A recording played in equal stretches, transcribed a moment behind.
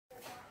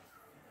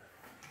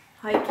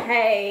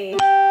Okay,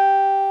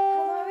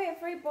 hello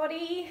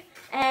everybody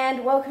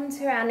and welcome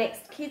to our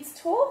next kids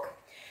talk.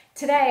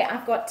 Today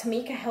I've got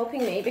Tamika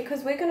helping me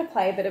because we're going to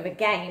play a bit of a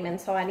game,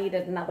 and so I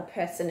needed another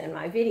person in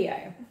my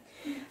video.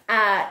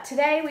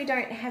 Today we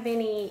don't have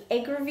any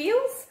egg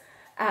reveals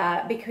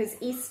because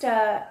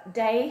Easter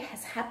Day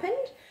has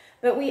happened,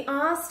 but we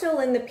are still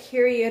in the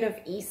period of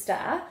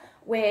Easter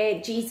where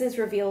Jesus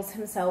reveals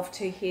himself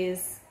to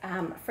his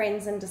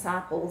friends and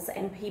disciples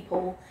and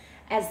people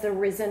as the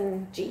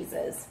risen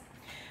Jesus.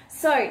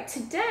 So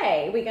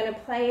today we're going to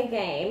play a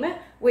game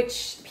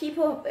which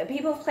people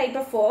have played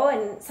before,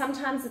 and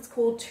sometimes it's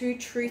called Two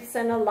Truths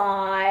and a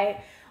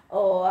Lie,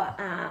 or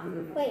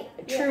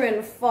True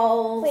and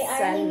False. Wait,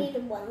 I only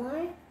needed one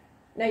lie?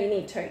 No, you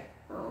need two.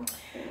 Oh.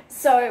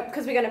 So,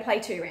 because we're going to play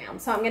 2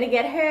 rounds. So I'm going to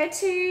get her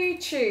to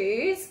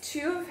choose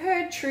 2 of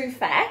her true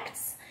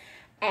facts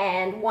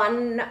and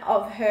 1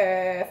 of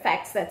her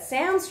facts that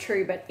sounds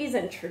true but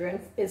isn't true and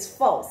is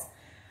false.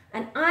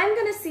 And I'm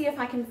going to see if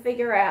I can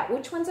figure out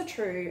which ones are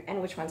true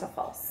and which ones are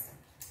false.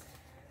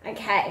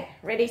 Okay,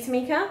 ready,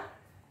 Tamika?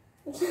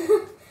 Go.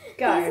 These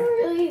are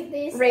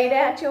really, read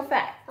out your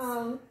facts.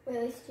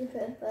 Really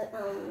stupid, but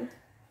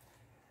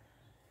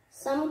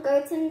some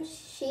goats and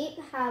sheep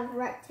have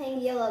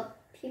rectangular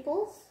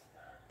pupils.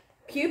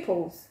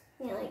 Pupils?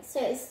 Yeah, like,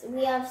 so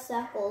we have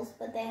circles,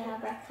 but they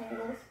have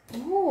rectangles.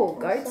 Oh,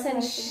 goats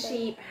and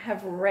sheep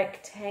have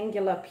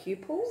rectangular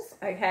pupils?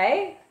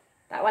 Okay.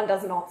 That one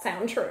does not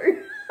sound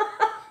true.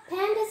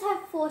 Pandas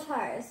have 4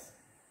 toes.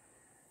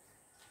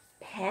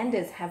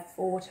 Pandas have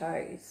 4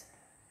 toes.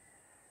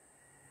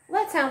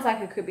 Well, that sounds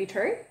like it could be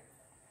true.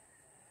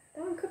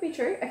 That one could be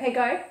true. Okay,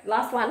 go.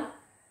 Last one.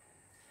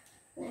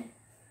 No.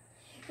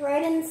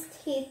 Rodents'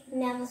 teeth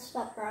never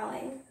stop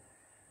growing.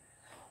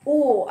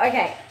 Oh,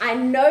 okay. I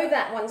know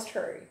that one's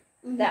true.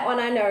 Mm-hmm. That one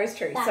I know is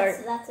true.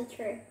 That's a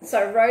true.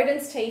 So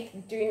rodents' teeth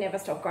do never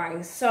stop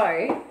growing.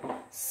 So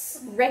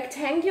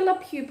rectangular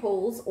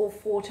pupils or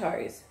 4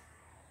 toes.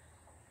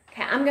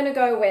 Okay, I'm going to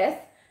go with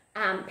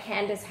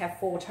pandas have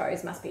 4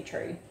 toes, must be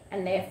true.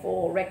 And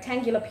therefore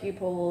rectangular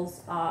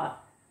pupils are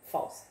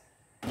false.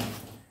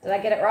 Did I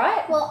get it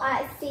right? Well,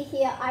 I see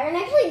here, I don't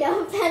actually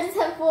know if pandas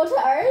have 4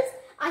 toes.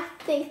 I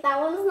think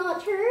that one's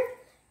not true.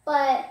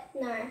 But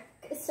no,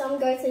 some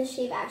goats and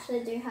sheep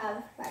actually do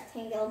have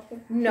rectangular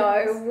pupils.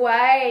 No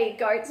way.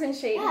 Goats and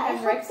sheep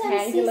have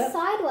rectangular. Them see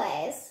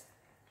sideways.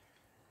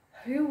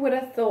 Who would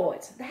have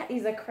thought? That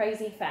is a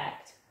crazy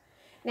fact.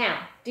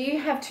 Now, do you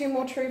have 2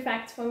 more true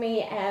facts for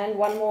me and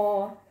 1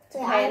 more to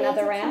play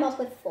another round? Come up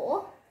with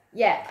 4.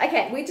 Yeah.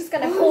 Okay, we're just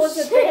going to pause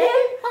it there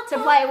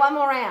to play 1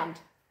 more round.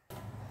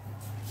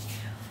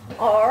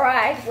 All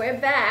right, we're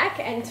back,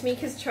 and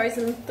Tamika's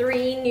chosen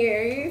 3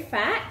 new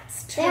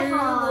facts. 2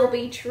 will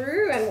be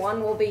true and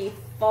 1 will be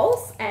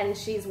false, and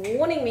she's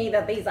warning me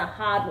that these are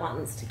hard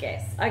ones to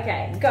guess.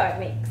 Okay, go,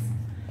 Mix.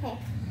 Okay.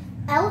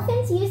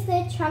 Elephants use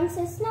their trunks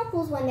as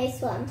snorkels when they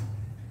swim.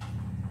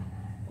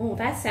 Oh,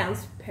 that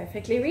sounds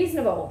perfectly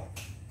reasonable.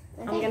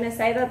 Okay. I'm going to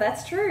say that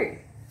that's true.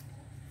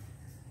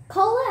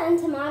 Cola and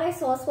tomato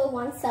sauce were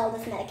once sold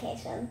as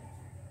medication.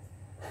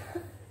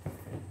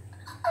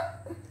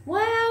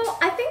 Well,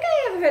 I think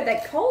I have heard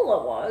that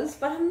cola was,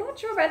 but I'm not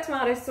sure about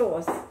tomato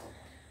sauce.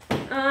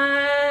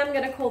 I'm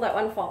going to call that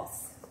one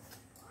false.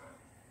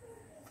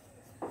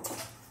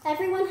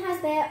 Everyone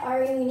has their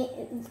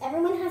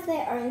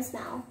own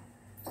smell.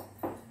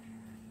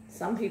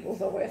 Some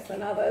people's are worse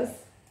than others.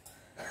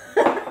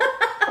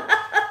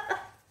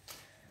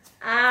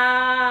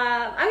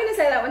 I'm going to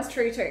say that one's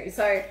true too.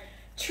 So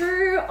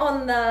true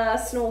on the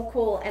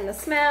snorkel and the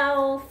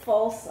smell,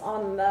 false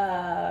on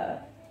the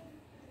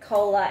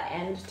cola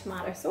and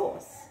tomato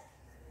sauce.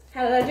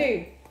 How did I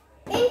do?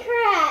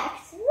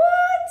 Incorrect.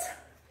 What?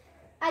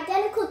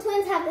 Identical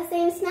twins have the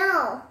same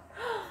smell.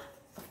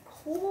 Of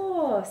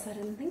course, I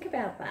didn't think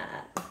about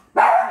that.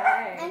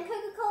 Okay. And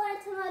Coca-Cola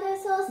and tomato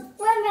sauce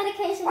were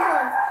medication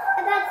ones.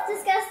 And that's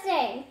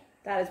disgusting.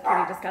 That is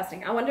pretty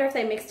disgusting. I wonder if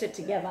they mixed it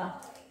together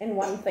in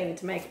one thing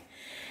to make it.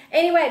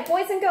 Anyway,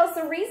 boys and girls,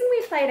 the reason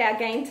we played our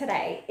game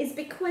today is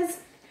because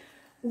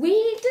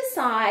we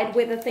decide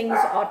whether things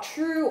are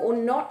true or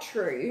not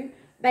true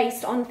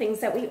based on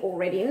things that we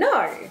already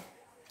know.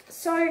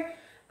 So,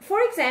 for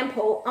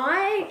example,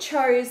 I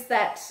chose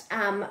that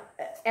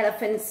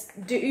elephants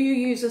do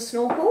use a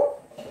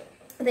snorkel,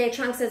 their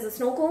trunks as a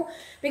snorkel,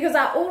 because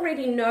I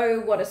already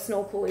know what a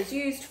snorkel is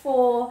used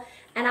for,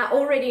 and I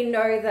already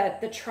know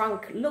that the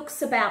trunk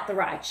looks about the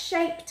right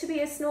shape to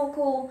be a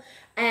snorkel,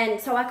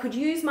 and so I could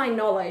use my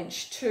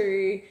knowledge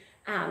to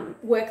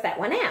work that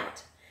one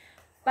out.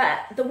 But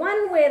the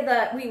one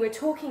where we were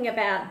talking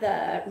about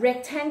the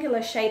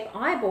rectangular shaped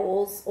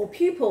eyeballs or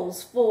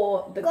pupils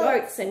for the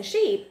goats and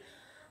sheep,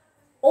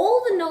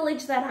 all the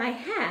knowledge that I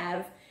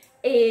have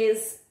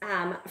is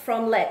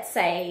from, let's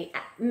say,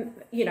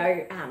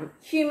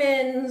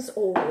 humans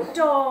or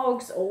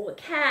dogs or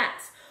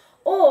cats,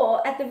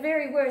 or at the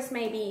very worst,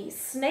 maybe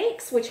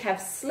snakes, which have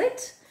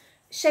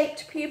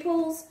slit-shaped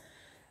pupils.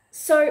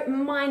 So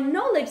my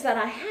knowledge that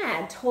I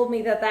had told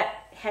me that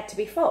that had to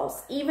be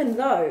false, even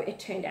though it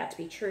turned out to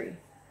be true.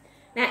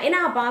 Now, in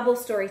our Bible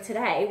story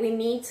today, we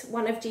meet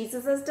one of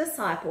Jesus's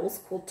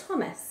disciples called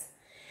Thomas.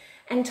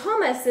 And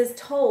Thomas is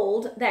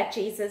told that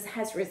Jesus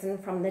has risen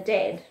from the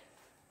dead,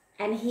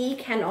 and he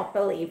cannot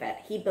believe it.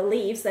 He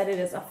believes that it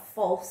is a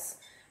false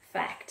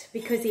fact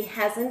because he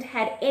hasn't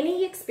had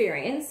any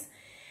experience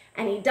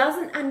and he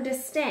doesn't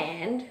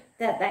understand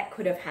that that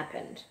could have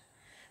happened.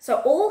 So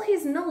all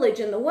his knowledge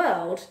in the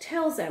world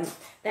tells him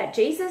that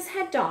Jesus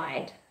had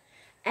died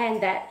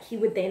and that he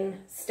would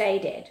then stay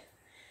dead.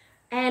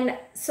 And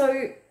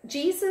so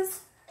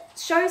Jesus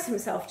shows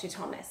himself to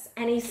Thomas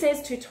and he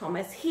says to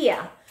Thomas,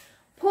 "Here,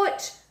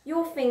 put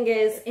your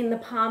fingers in the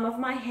palm of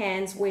my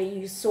hands where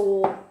you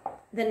saw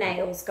the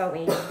nails go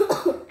in."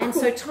 And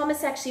so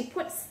Thomas actually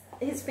puts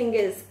his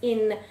fingers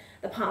in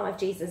the palm of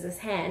Jesus's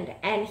hand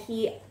and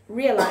he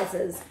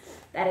realizes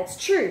that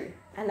it's true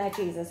and that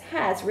Jesus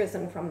has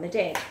risen from the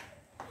dead.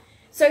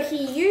 So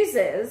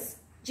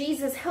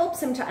Jesus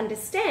helps him to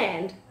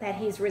understand that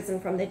he's risen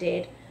from the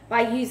dead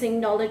by using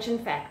knowledge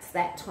and facts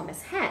that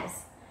Thomas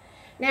has.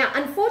 Now,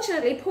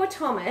 unfortunately, poor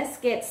Thomas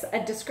gets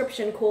a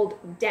description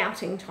called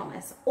Doubting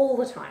Thomas all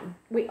the time.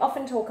 We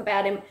often talk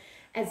about him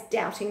as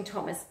Doubting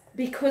Thomas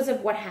because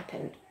of what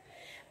happened.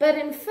 But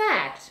in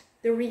fact,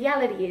 the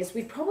reality is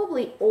we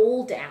probably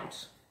all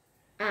doubt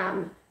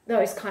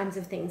those kinds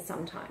of things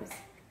sometimes.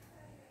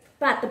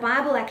 But the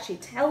Bible actually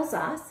tells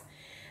us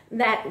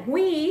that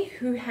we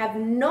who have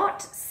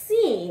not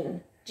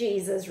seen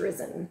Jesus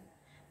risen,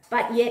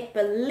 but yet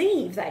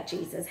believe that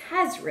Jesus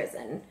has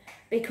risen,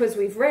 because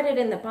we've read it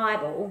in the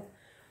Bible,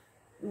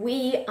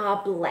 we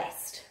are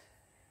blessed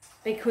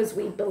because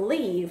we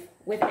believe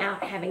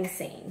without having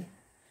seen.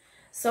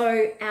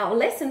 So our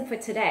lesson for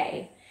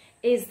today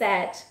is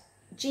that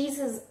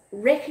Jesus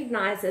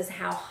recognizes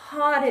how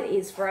hard it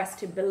is for us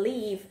to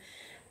believe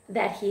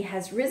that he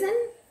has risen,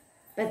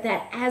 but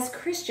that as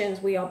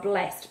Christians we are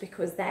blessed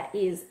because that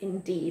is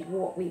indeed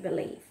what we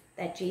believe,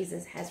 that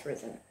Jesus has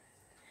risen.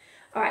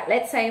 All right,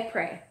 let's say a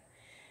prayer.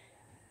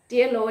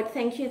 Dear Lord,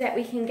 thank you that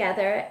we can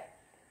gather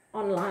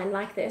online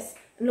like this.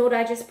 Lord,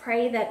 I just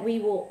pray that we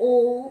will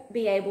all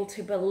be able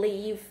to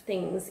believe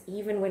things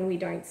even when we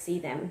don't see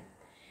them.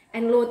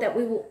 And Lord, that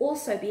we will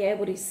also be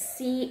able to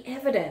see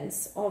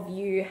evidence of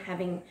you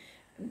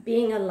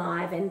being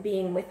alive and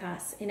being with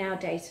us in our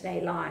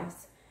day-to-day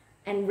lives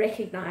and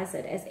recognize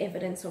it as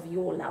evidence of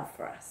your love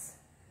for us.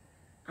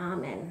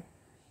 Amen.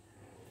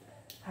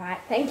 All right,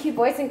 thank you,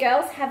 boys and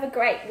girls. Have a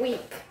great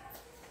week.